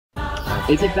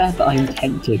Is it bad that I'm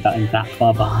tempted that I'm that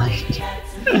far behind?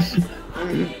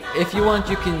 If you want,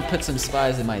 you can put some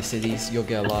spies in my cities. You'll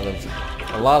get a lot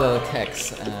of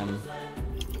attacks.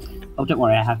 Oh, don't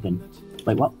worry, I have been.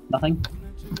 Wait, what? Nothing?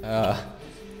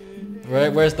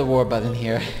 Where's the war button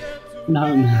here?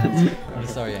 No, no. I'm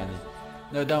sorry, Andy.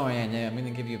 No, don't worry, Andy. I'm gonna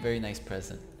give you a very nice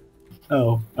present.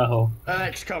 Oh.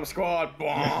 XCOM squad.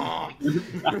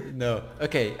 No.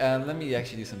 Okay. Let me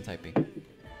actually do some typing.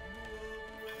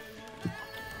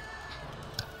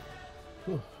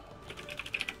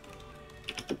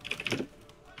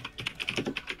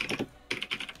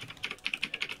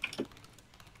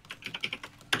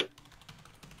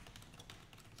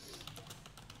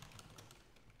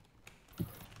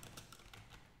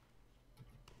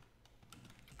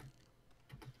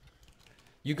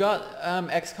 You got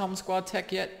XCOM squad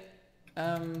tech yet,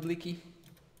 Bleaky?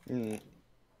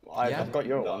 I've got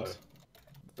your ones.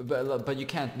 But you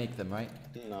can't make them, right?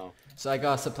 No. So I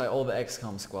gotta supply all the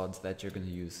XCOM squads that you're gonna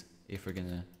use if we're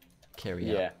gonna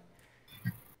carry out. Yeah.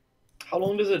 How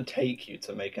long does it take you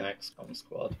to make an XCOM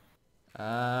squad?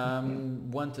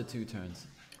 1 to 2 turns.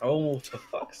 Oh, for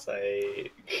fuck's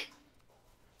sake.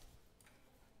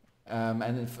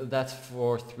 And that's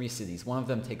for 3 cities. One of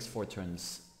them takes 4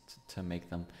 turns to make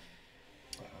them.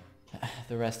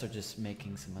 The rest are just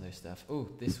making some other stuff. Oh,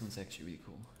 this one's actually really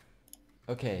cool.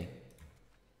 Okay.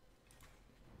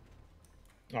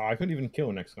 Oh, I couldn't even kill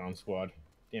an XCOM squad.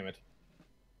 Damn it.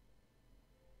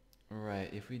 Right,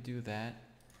 if we do that.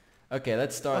 Okay,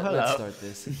 let's start. Let's start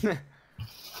this.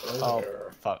 Oh,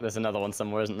 fuck! There's another one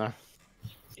somewhere, isn't there?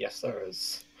 Yes, there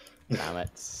is. Damn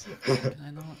it. Can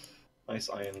I not? Nice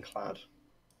ironclad.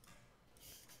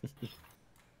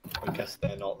 I guess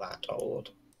they're not that old.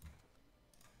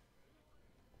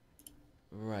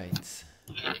 Right.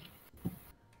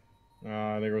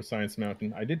 There goes Science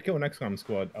Mountain. I did kill an XCOM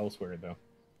squad elsewhere, though.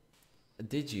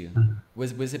 Did you?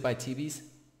 Was it by TVs?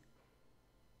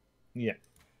 Yeah.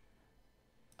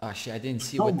 Oh shit! I didn't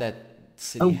see what that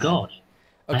city. Oh had. god.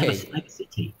 I have a Okay. Snipe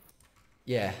City.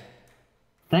 Yeah.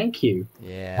 Thank you.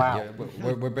 Yeah. Wow.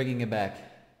 Yeah, we're bringing it back.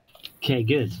 Okay,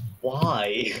 good.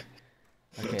 Why?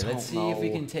 Okay, let's see if we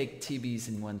can take TBs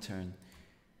in 1 turn.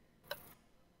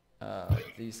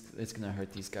 It's gonna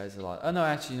hurt these guys a lot. Oh no,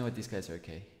 actually, you know what? These guys are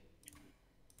okay.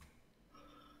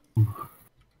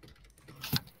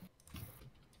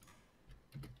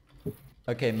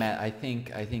 Okay, Matt. I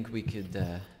think we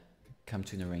could come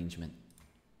to an arrangement.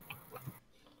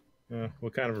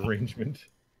 What kind of arrangement?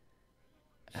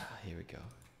 Here we go.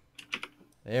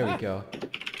 There we go.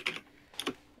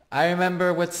 I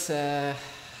remember what's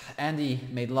Andy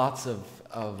made lots of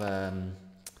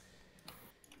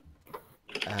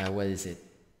what is it?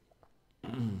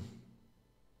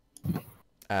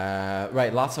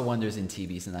 Right, lots of wonders in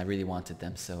TVs, and I really wanted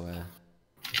them. So,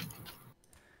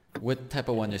 what type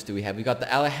of wonders do we have? We got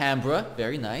the Alhambra,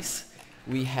 very nice.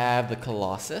 We have the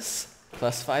Colossus,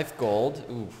 +5 gold.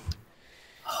 Ooh,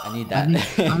 I need that.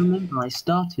 I remember I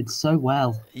started so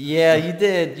well. Yeah, you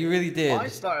did. You really did. I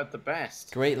started the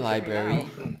best. Great library,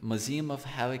 Museum of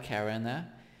Halicarnassus,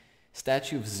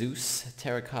 Statue of Zeus,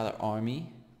 Terracotta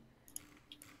Army.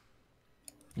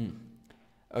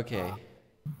 Okay.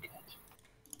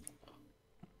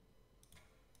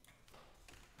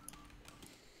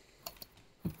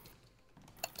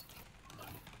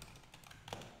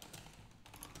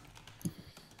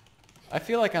 I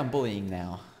feel like I'm bullying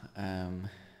now.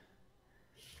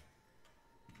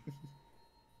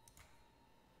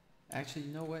 Actually,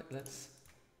 you know what? Let's...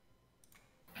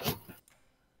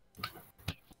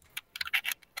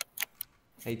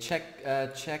 Hey, check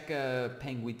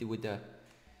Peng with the...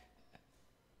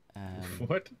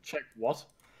 What? Check what?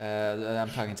 I'm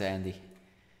talking to Andy.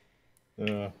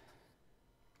 Uh,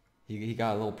 He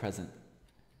got a little present.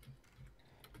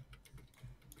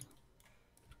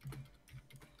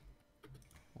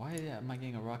 Why am I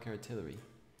getting a rocket artillery?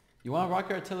 You want a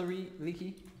rocket artillery,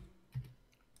 Leaky?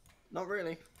 Not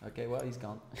really. Okay, well, he's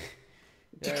gone.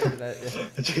 Yeah.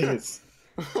 Jeez.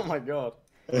 Oh my god.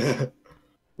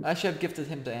 I should have gifted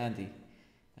him to Andy.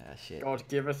 Ah, shit. God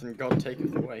giveth and God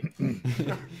taketh away.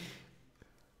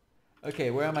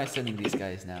 Okay, where am I sending these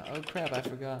guys now? Oh crap, I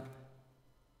forgot.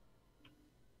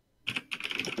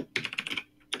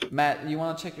 Matt, you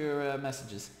want to check your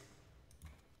messages?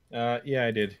 yeah,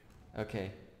 I did.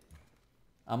 Okay.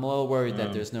 I'm a little worried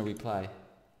that there's no reply.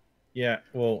 Yeah,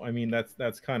 well, I mean,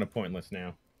 that's kind of pointless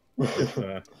now.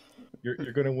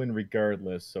 You're gonna win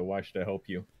regardless, so why should I help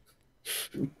you?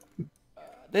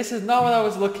 This is not what I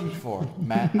was looking for,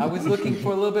 Matt. I was looking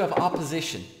for a little bit of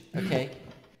opposition, okay?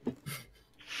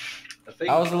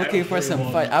 I was looking for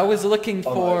some fight. I was looking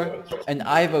for an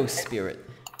Ivo spirit.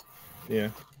 Yeah.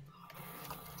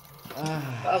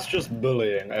 That's just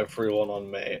bullying everyone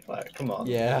on me. Like, come on.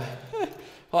 Yeah.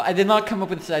 Well, I did not come up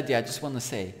with this idea. I just want to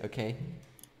say, okay.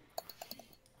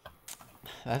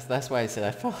 That's why I said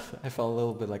I felt a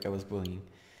little bit like I was bullying.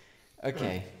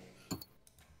 Okay.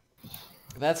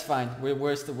 That's fine.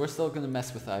 We're still gonna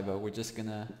mess with Ivo. We're just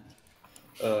gonna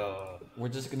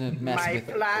mess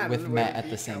with Matt at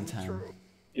the same time.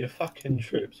 You fucking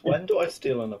troops. When do I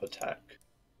steal another tech?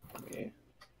 Yeah.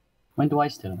 When do I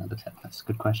steal another tech? That's a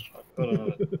good question. Got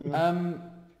another...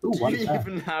 Ooh, Do one you tech.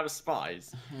 even have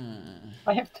spies?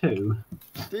 I have 2.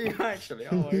 Do you actually?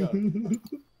 Oh my god.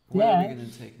 What are we Yeah. gonna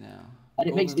take now? And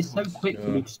it makes Golden it so horse. quick for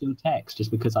me to steal techs just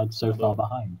because I'm so far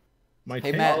behind. My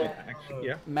Hey, tank Matt. actually,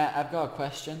 yeah. Matt, I've got a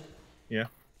question. Yeah.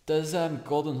 Does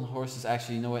golden horses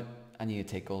actually? You know what? I need to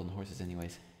take golden horses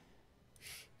anyways.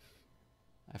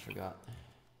 I forgot.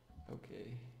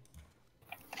 Okay.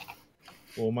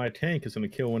 Well, my tank is going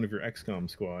to kill one of your XCOM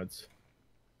squads.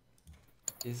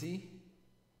 Is he?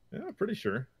 Yeah, I'm pretty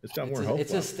sure. It's got It's more a, health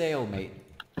it's a left. stalemate.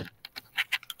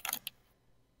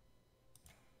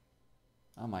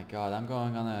 Oh my god, I'm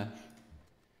going on a...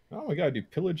 Oh my god, you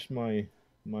pillaged my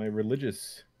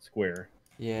religious square.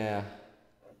 Yeah.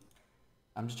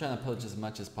 I'm just trying to pillage as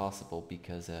much as possible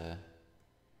because,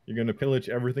 You're going to pillage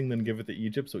everything, then give it to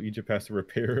Egypt, so Egypt has to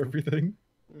repair everything?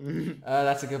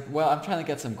 that's a good... Well, I'm trying to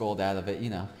get some gold out of it, you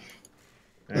know.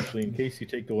 Actually, in case you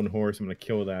take Golden Horse, I'm going to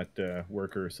kill that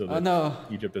worker so that Oh no!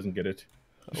 Egypt doesn't get it.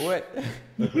 Wait.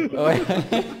 Oh, wait.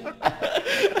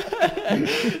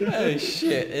 Oh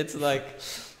shit! It's like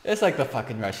the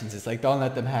fucking Russians. It's like, don't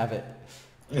let them have it.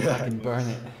 Fucking burn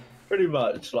it. Pretty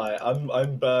much, like,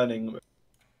 I'm burning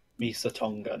Misa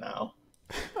Tonga now.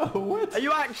 Oh, what? Are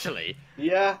you actually?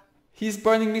 Yeah, He's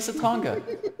burning Misatonga.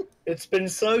 it's been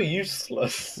so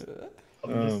useless.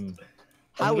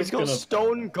 How he's got gonna-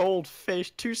 stone, gold,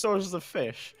 fish, 2 sources of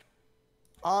fish,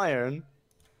 iron.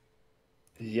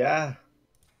 Yeah.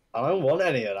 I don't want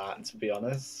any of that, to be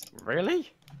honest.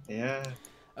 Really? Yeah.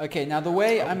 Okay, now the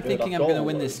way That'd I'm be good. thinking I've I'm got gonna all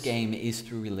win this those. game is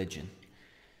through religion.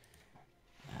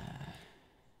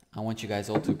 I want you guys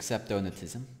all to accept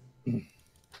donatism.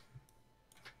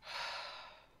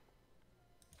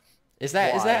 Is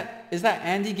that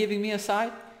Andy giving me a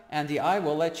side? Andy, I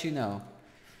will let you know.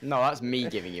 No, that's me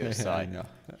giving you a sign.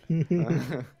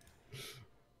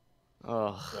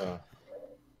 Oh.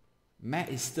 Matt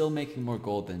is still making more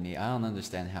gold than me. I don't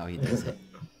understand how he does it.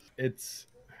 It's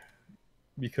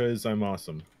because I'm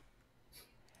awesome.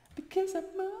 Because I'm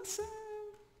awesome.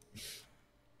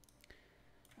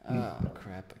 Oh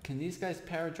crap! Can these guys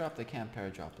paradrop? They can't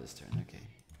paradrop this turn. Okay.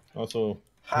 Also,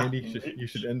 Andy, you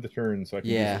should end the turn so I can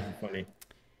Yeah. do something funny.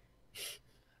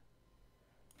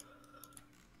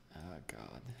 Oh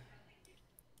god.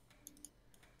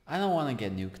 I don't want to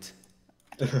get nuked.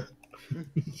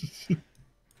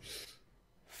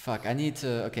 Fuck, I need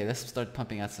to... Okay, let's start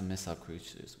pumping out some missile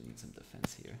cruisers. We need some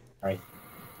defense here. Right.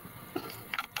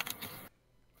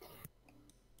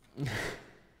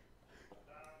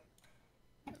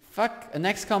 Fuck, an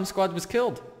XCOM squad was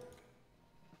killed.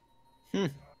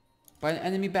 By an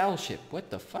enemy battleship. What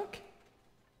the fuck?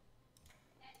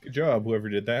 Good job, whoever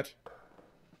did that.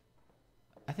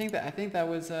 I think that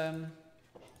was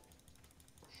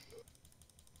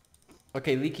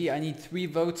Okay, Leaky, I need 3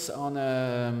 votes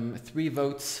on 3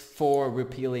 votes for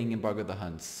repealing embargo the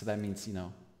hunts. So that means, you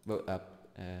know, vote up.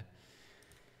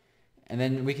 And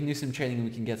then we can do some trading and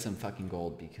we can get some fucking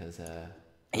gold because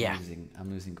Yeah.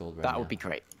 I'm losing gold right now. That would be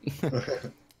great.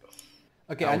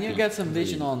 Okay, I need to get some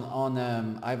vision on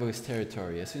Ivo's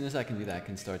territory. As soon as I can do that, I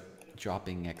can start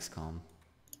dropping XCOM.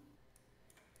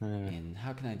 And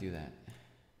how can I do that?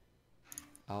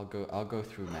 I'll go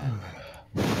through Matt.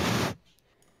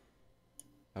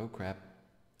 Oh crap.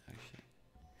 Oh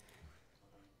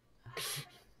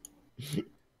shit.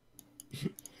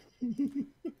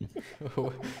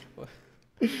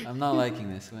 I'm not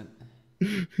liking this one.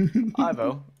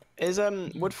 Ivo,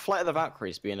 would Flight of the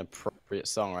Valkyries be an appropriate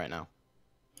song right now?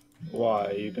 Why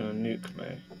are you gonna nuke me?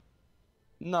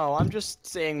 No, I'm just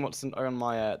seeing what's on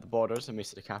my the borders of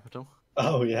Mr. Capital.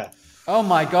 Oh yeah. Oh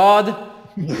my god!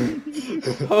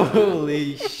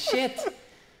 Holy shit!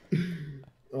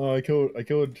 Oh, I killed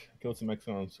some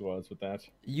XCOM squads with that.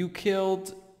 You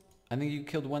killed... I think you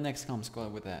killed 1 XCOM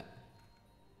squad with that.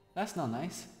 That's not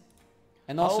nice.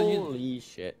 And also Holy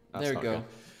shit. That's There we not go. good.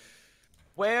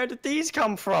 Where did these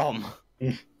come from?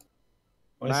 My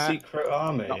Matt. secret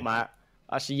army. Not Matt.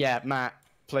 Actually, yeah, Matt,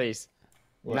 please.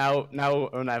 What? Now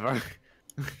or never.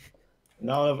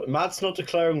 No, Matt's not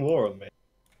declaring war on me.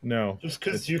 No. Just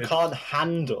because it's- you it's- can't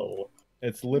handle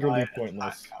It's literally my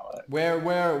pointless. attack, Alex.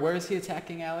 where is he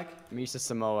attacking, Alec? Misa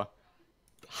Samoa.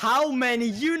 How many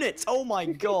units? Oh my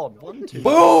god. 1, 2,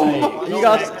 Boom! You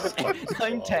got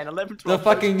 9, 10, 11, the 12.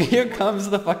 fucking. Here comes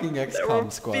the fucking There are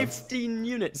XCOM squads. 15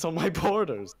 units on my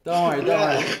borders. Don't worry, don't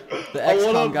worry. The I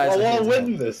XCOM guys are wanna here to win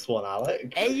help. this one,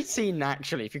 Alec. 18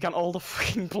 actually, if you count all the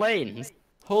fucking planes.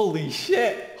 Holy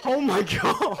shit! Oh my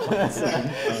god.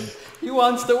 He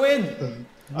wants to win.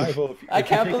 Ivo, if I you're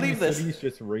can't taking believe these this. cities,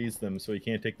 just raise them so you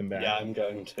can't take them back. Yeah, I'm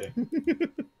going to.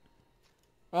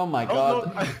 Oh my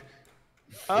Oh, god. no.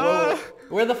 Ah,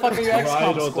 Where the fuck are your Ride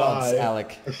XCOM or squads, die.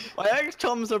 Alec? my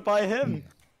XCOMs are by him.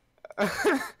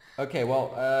 Okay,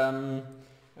 well,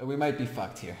 we might be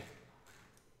fucked here.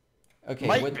 Okay,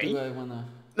 Might what be. do I wanna...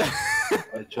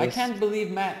 I I can't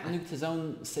believe Matt nuked his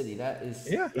own city. That is...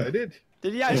 Yeah, I did.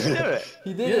 Did he actually do it?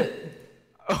 He did it.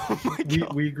 Oh my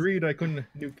god. We agreed I couldn't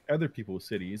nuke other people's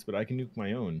cities, but I can nuke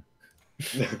my own.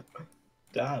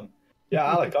 Damn. Yeah,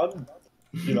 Alec, I'm.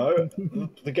 You know,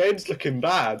 the game's looking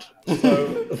bad.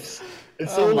 So it's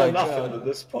Oh all my or nothing God. at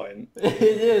this point. It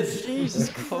is. Jesus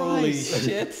Holy Christ.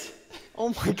 shit.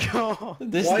 Oh my god.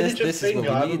 This, Why this, did you this is think what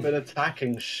I we haven't need. been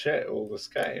attacking shit all this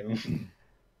game?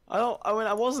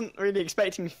 I wasn't really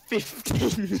expecting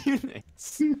 15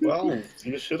 units. Well,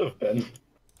 you should have been.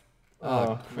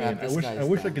 Oh, crap, man, this guy's I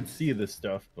wish I down. could see this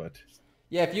stuff, but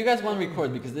Yeah, if you guys want to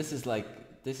record, because this is like,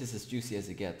 this is as juicy as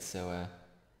it gets, so,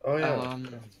 Oh yeah. Um,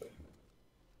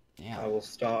 I yeah. will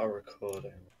start a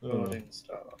recording. Recording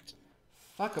start.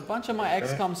 Fuck, a bunch of my Okay.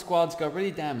 XCOM squads got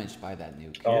really damaged by that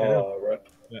nuke. Oh, rip.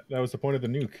 that was the point of the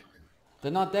nuke.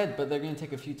 They're not dead, but they're gonna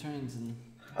take a few turns and...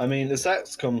 I mean, this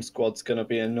XCOM squad's gonna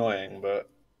be annoying, but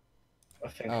I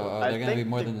think. Oh, I they're gonna be think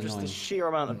more than just annoying. the sheer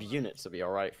amount of units will be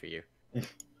alright for you.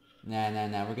 Nah,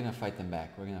 we're gonna fight them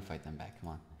back. We're gonna fight them back, come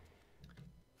on.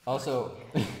 Also...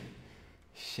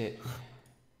 Shit.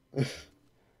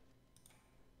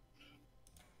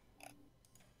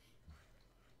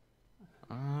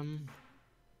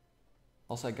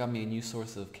 Also, I got me a new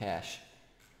source of cash.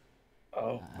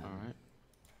 Oh, Alright.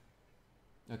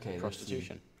 Okay,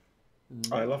 Prostitution.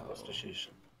 I love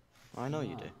prostitution. I know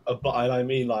you do. But I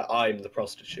mean, like, I'm the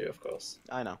prostitute, of course.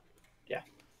 I know. Yeah.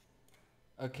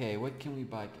 Okay, what can we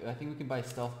buy? I think we can buy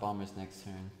stealth bombers next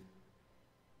turn.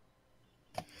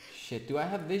 Shit, do I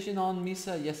have vision on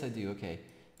Misa? Yes, I do. Okay,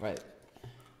 right.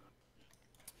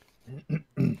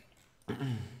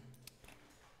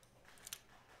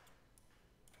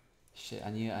 Shit,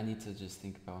 I need to just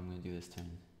think about what I'm gonna do this turn.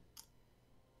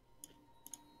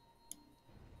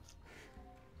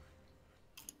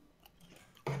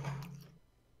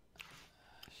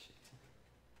 Shit.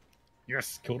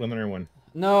 Yes, killed another one.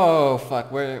 No,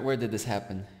 fuck. Where did this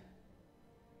happen?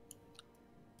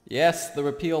 Yes, the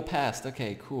repeal passed.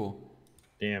 Okay, cool.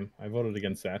 Damn, I voted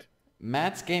against that.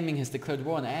 Matt's Gaming has declared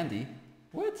war on Andy.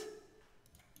 What?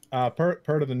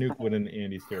 Part of the nuke went in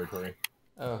Andy's territory.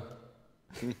 Oh.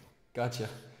 Gotcha.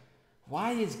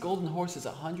 Why is Golden Horses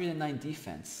 109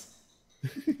 defense?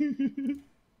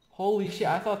 Holy shit,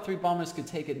 I thought 3 bombers could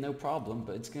take it no problem,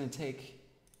 but it's gonna take...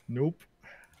 Nope.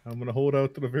 I'm gonna hold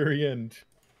out to the very end.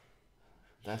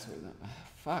 That's what...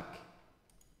 Fuck.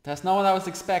 That's not what I was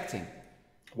expecting.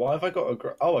 Why have I got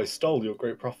a? Oh, I stole your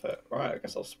great prophet. Right, I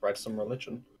guess I'll spread some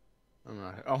religion.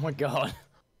 Alright. Oh my god.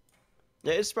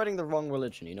 Yeah, it's spreading the wrong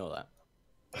religion, you know that.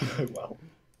 Well,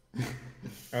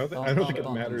 I don't think it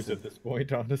matters at this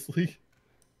point, honestly.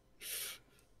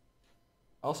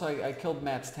 Also, I killed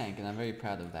Matt's tank, and I'm very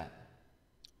proud of that.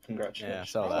 congratulations. Yeah,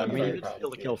 so I'm that. I mean, very you did proud steal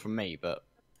of the you. kill from me, but...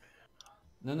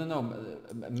 No,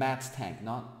 Matt's tank,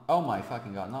 not... Oh my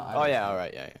fucking god, not... Oh Ivan's yeah, tank.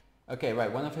 alright, yeah. Okay,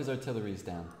 right, one of his artillery's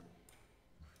down.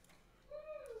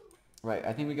 Right,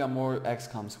 I think we got more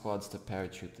XCOM squads to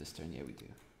paratroop this turn. Yeah, we do.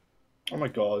 Oh my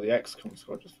god, the XCOM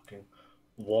squad just fucking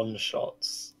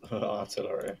one-shots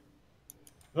artillery.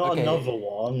 Not Okay. another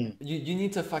one. You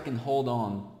need to fucking hold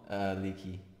on,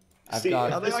 Leaky. I've See,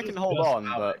 got... I if think this I can was hold just on,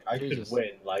 Alec, but I Jesus. could win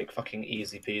like fucking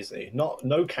easy peasy.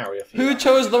 No carrier for Who you.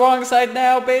 chose the wrong side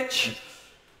now, bitch?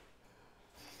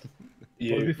 Well,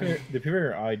 to You. be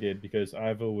fair, I did because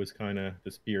Ivo was kind of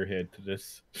the spearhead to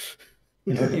this.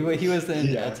 he was the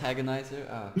Yeah. antagonizer?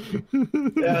 Oh.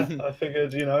 Yeah, I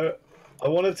figured, you know, I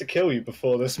wanted to kill you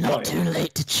before this point.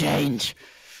 late to change.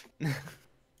 I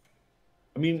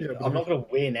mean, Yeah, but I'm not gonna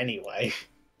win anyway.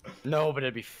 No, but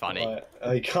it'd be funny. Like,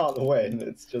 I can't win.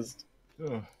 It's just.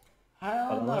 Ugh. I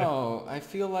don't know. I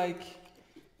feel like...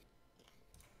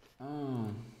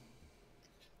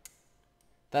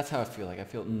 That's how I feel like. I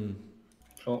feel...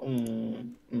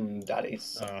 Daddy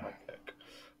suck my dick.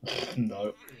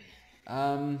 No.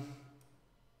 Don't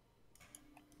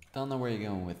know where you're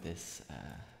going with this.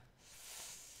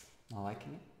 Not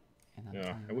liking it. And I'm Yeah,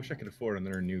 trying I wish I could afford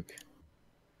another nuke.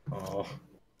 Oh.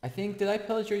 I think, did I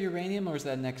pillage your uranium or is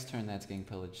that next turn that's getting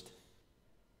pillaged?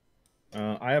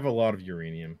 I have a lot of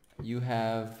uranium. You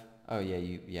have, oh yeah,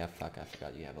 yeah, fuck, I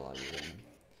forgot you have a lot of uranium.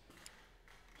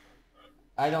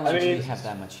 I don't I mean, actually have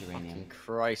that much uranium. Fucking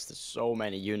Christ, there's so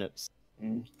many units.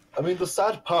 I mean, the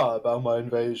sad part about my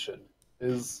invasion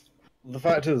is the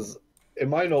fact is it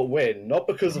might not win, not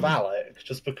because of Alec,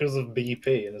 just because of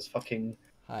BP and his fucking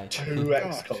Hi. 2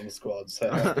 XCOM squads. So.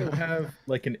 I still have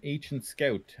like an ancient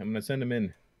scout. I'm gonna send him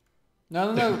in.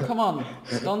 No, no, no, come on.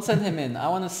 Don't send him in. I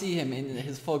want to see him in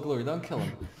his full glory. Don't kill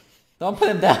him. Don't put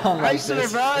him down like this. I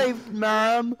survived,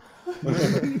 ma'am!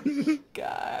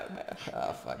 God, man.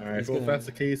 Oh, fuck. All right. Well, if that's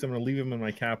the case, I'm gonna leave him in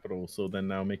my capital. So then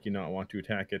that'll make you not want to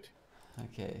attack it.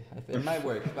 Okay, it might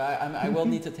work, but I will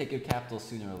need to take your capital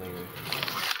sooner or later.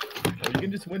 Well, you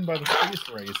can just win by the space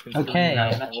race. Okay, You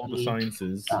have I'm all the actually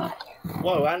sciences.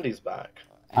 Whoa, Andy's back.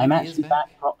 I'm Andy is actually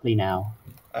back properly now.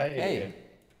 Hey.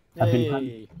 I've been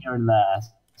hunting here and there,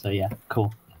 so yeah,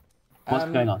 cool. What's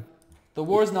going on? The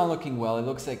war's not looking well. It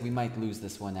looks like we might lose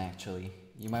this one, actually.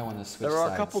 You might want to switch There are a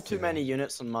sides couple too to- many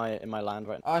units in my land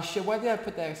right now. Oh shit, why did I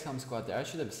put the XCOM squad there? I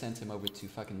should have sent him over to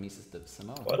fucking Mises de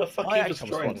Samoa. What the fuck My are you XCOM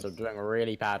destroying? squads are doing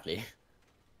really badly.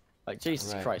 Like,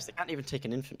 Jesus Right. Christ, they can't even take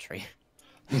an infantry.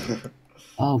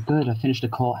 Oh, good, I finished a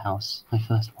courthouse, my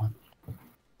first one.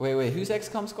 Wait, whose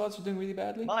XCOM squads are doing really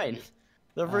badly? Mine.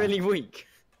 They're really weak.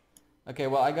 Okay,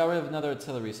 well, I got rid of another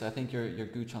artillery, so I think you're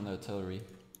gooch on the artillery.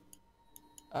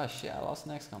 Oh shit, I lost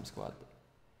an XCOM squad.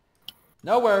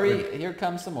 No worry, here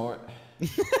comes some more. I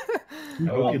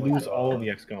hope you lose all the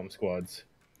XCOM squads.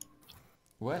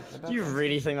 What? About Do you that?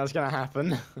 really think that's gonna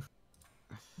happen?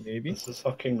 Maybe. This is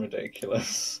fucking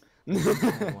ridiculous.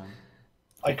 Another one.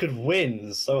 I could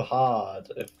win so hard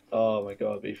if. Oh my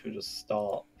god, if you just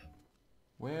stop.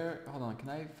 Where? Hold on, can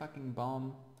I fucking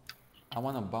bomb? I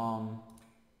want to bomb.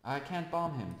 I can't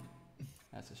bomb him.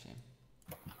 That's a shame.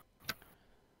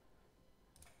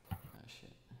 Oh shit.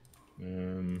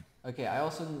 Okay, I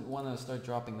also want to start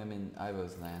dropping them in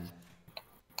Ivo's land.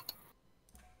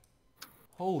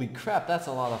 Holy crap, that's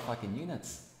a lot of fucking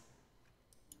units.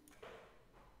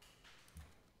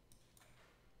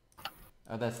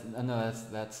 Oh, that's no,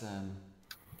 that's okay.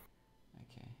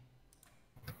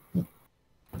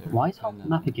 Why is Oh, half no. the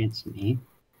map against me?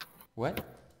 What?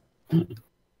 You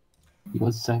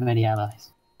got so many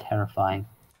allies. Terrifying.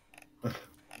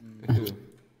 Who?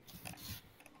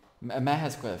 Matt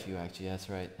has quite a few actually. That's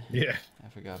right. Yeah. I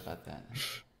forgot about that.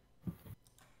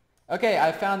 Okay,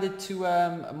 I found it to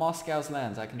Moscow's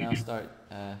lands. I can now start.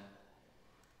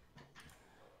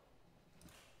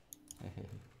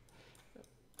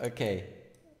 Okay.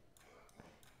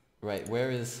 Right, where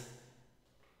is...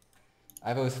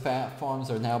 Ivo's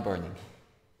farms are now burning.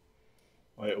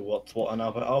 Wait, what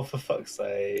another? Oh, for fuck's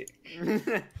sake.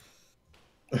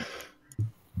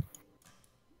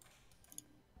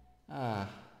 Ah.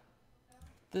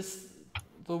 The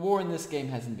war in this game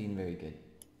hasn't been very good.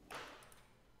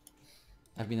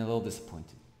 I've been a little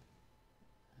disappointed.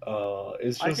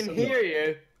 It's just. I can hear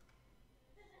you.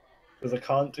 Because I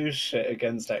can't do shit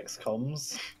against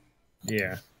XCOMs.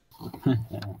 Yeah.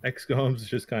 XCOMs is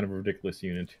just kind of a ridiculous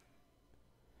unit.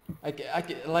 I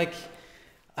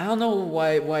don't know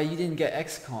why you didn't get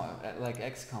XCOM, like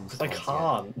XCOM Because I squads yet.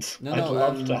 can't. No, I'd no,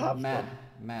 love to have Matt, them.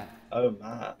 Matt. Oh,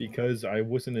 Matt. Because I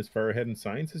wasn't as far ahead in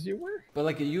science as you were? But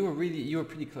like you were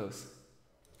pretty close.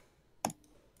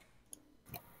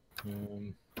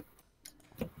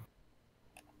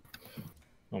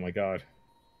 Oh my god.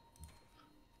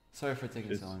 Sorry for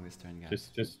taking so long this turn,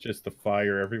 guys. Just the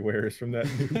fire everywhere is from that.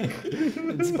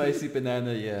 And spicy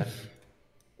banana, yeah.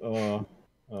 Oh.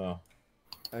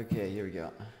 Okay, here we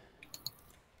go.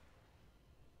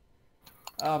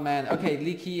 Oh man, okay,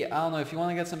 Leaky, I don't know, if you want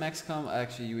to get some XCOM,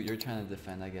 actually you're trying to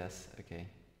defend, I guess. Okay.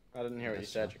 I didn't hear what you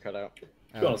said, you cut out. To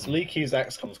be honest, Leaky's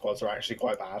XCOM squads are actually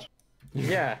quite bad.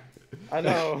 Yeah, I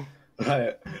know.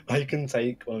 I can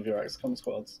take one of your XCOM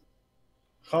squads.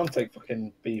 Can't take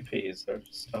fucking BPs, they're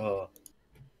just. Oh.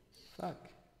 Fuck.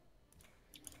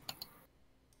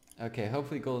 Okay,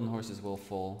 hopefully golden horses will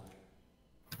fall.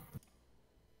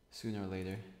 Sooner or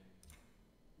later.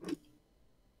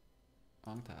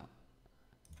 On top.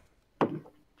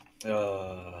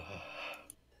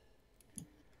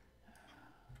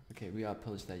 Okay, we gotta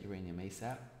pillage that uranium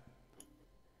ASAP.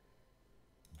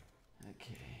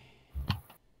 Okay.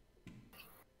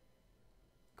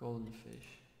 Golden fish.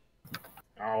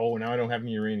 Oh, now I don't have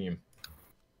any uranium.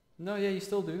 No, yeah, you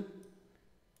still do.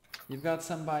 You've got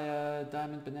some by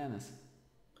Diamond Bananas.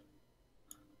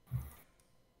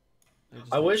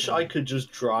 I wish I could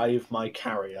just drive my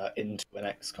carrier into an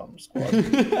XCOM squad.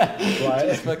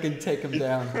 Just fucking take him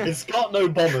down. It's got no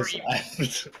bombers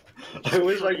left. I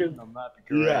wish I could.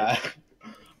 Yeah.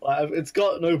 Like, it's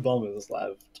got no bombers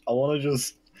left. I want to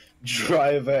just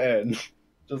drive it in.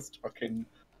 Just fucking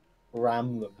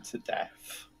ram them to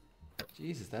death.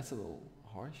 Jesus, that's a little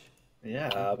harsh. Yeah,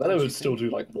 I bet it would still do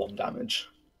like 1 damage.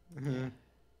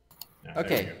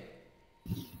 Okay.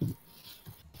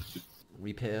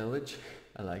 Repillage.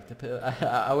 I like to pill.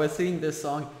 I was singing this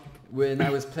song when I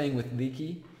was playing with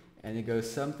Leaky, and it goes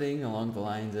something along the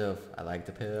lines of, I like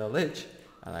to pillage,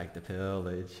 I like to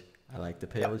pillage, I like to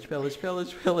pillage, pillage,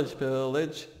 pillage, pillage,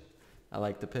 pillage. I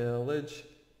like to pillage,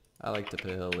 I like to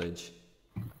pillage.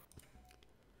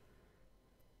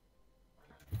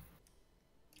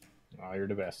 Oh, you're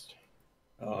the best.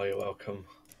 Oh, you're welcome.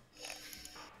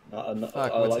 Fuck,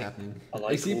 I what's like, happening? I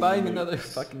like Is he all buying nukes. another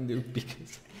fucking nuke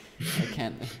because I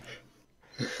can't...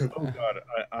 Oh god,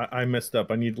 I messed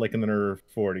up. I need like another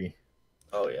 40.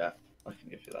 Oh yeah, I can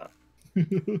give you that.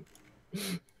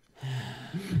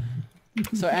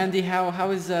 So Andy,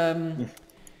 how is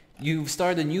you've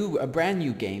started a brand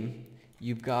new game.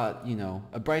 You've got, you know,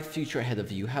 a bright future ahead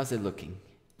of you. How's it looking?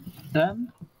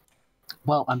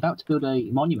 Well, I'm about to build a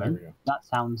monument. There we go.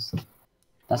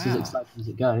 That's as Wow. exciting as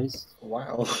it goes.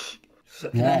 Wow.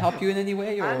 Can I help you in any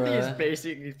way, or Andy is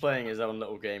basically playing his own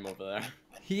little game over there.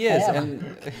 he is, Yeah.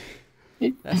 and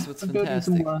that's what's I'm building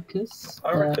some fantastic. workers.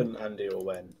 I reckon Andy will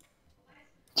win.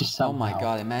 Just Oh my somehow.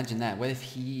 god, imagine that. What if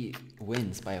he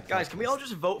wins by a Guys, can we all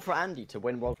just vote for Andy to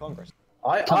win World Congress?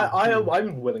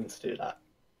 I'm willing to do that.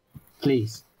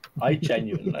 Please. I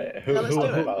genuinely. Who, Yeah, let's who do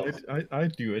it. else? I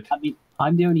do it. I mean,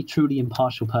 I'm the only truly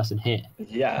impartial person here.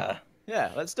 Yeah,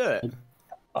 Yeah, let's do it.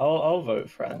 I'll vote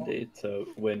for Andy to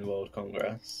win World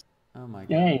Congress. Oh my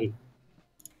god. Yay!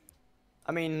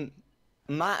 I mean,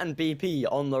 Matt and BP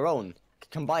on their own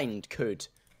combined could.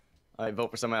 I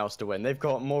vote for someone else to win. They've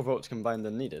got more votes combined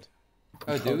than needed.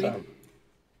 Oh, do we? Damn.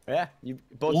 Yeah,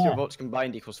 both Yeah. your votes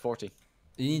combined equals 40.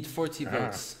 You need 40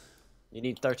 votes. You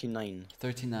need 39.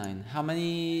 39. How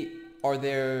many are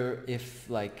there if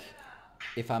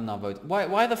I'm not voting?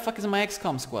 Why the fuck is my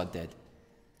XCOM squad dead?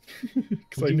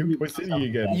 Because I nuked my city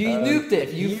again. You nuked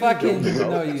it. You you fucking don't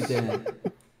no, you didn't.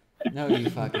 No, you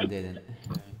fucking didn't.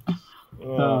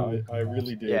 Oh, I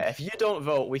really did. Yeah, if you don't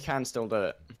vote, we can still do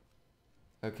it.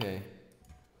 Okay.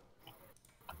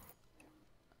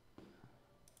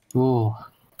 Ooh,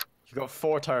 You've got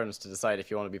 4 turns to decide if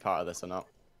you want to be part of this or not.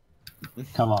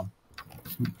 come on.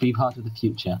 Be part of the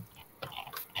future.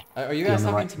 Are you Yeah, guys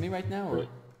no, talking I- to me right now, or?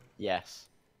 Yes.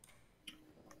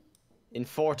 In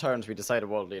 4 turns, we decide a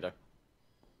world leader.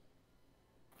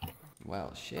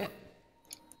 Well, shit.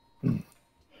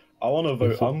 I want to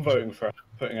vote. I'm voting for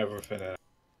putting everything in.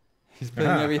 He's putting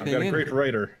Ah, I've everything got a in. great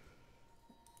writer.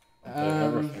 Putting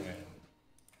everything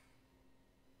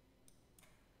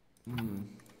in. Hmm.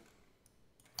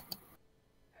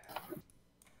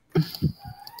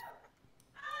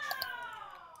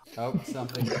 Oh,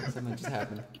 something just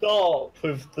happened. Stop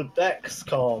with the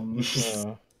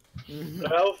XComs. I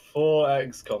have 4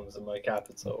 XComs in my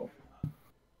capital.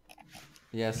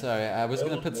 Yeah, sorry. I was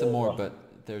gonna Build put some more, more. but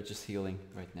they're just healing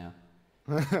right now.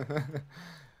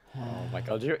 Oh my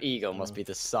god, your ego must be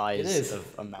the size is. of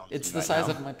a mountain. It's the right size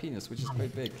now. of my penis, which is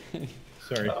quite big.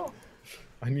 Sorry. Oh.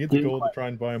 I need the Didn't gold to quite- try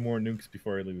and buy more nukes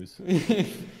before I lose.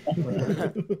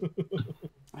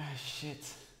 Ah,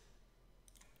 shit.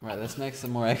 Right, let's make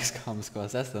some more XCOM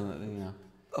squads. That's the, you know.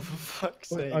 Oh, for fuck's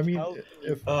sake. I mean, how-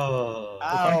 if Oh.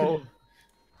 Ow!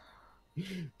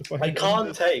 I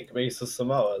can't take Mesa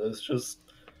Samoa. There's just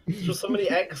so many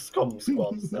XCOM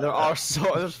squads.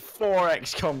 There's 4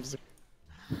 XComs.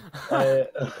 I,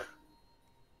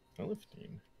 I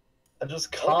lifting. I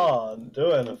just can't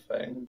do anything.